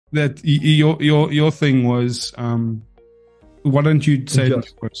that your thing was, why don't you say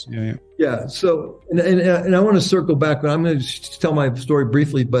it first? Yeah. Yeah. So, and I want to circle back, but I'm going to tell my story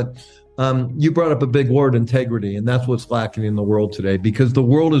briefly, but you brought up a big word, integrity, and that's what's lacking in the world today, because the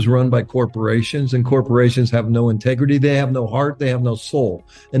world is run by corporations, and corporations have no integrity. They have no heart. They have no soul.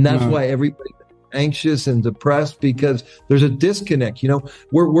 And that's why everybody's anxious and depressed, because there's a disconnect. You know,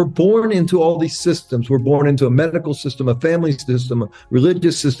 we're born into all these systems. We're born into a medical system, a family system, a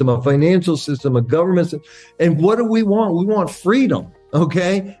religious system, a financial system, a government system. And what do we want? We want freedom.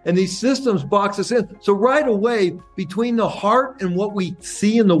 Okay. And these systems box us in. So right away, between the heart and what we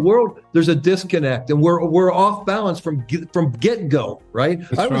see in the world, there's a disconnect, and we're off balance from get-go, right?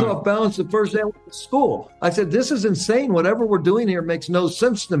 I was off balance the first day I went to school. I said, this is insane. Whatever we're doing here makes no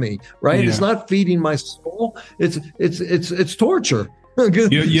sense to me, right? Yeah. It's not feeding my soul. It's torture. You have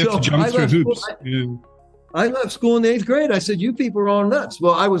to jump through hoops. I left school in the 8th grade. I said, you people are all nuts.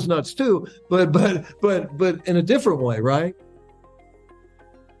 Well, I was nuts too, but in a different way, right?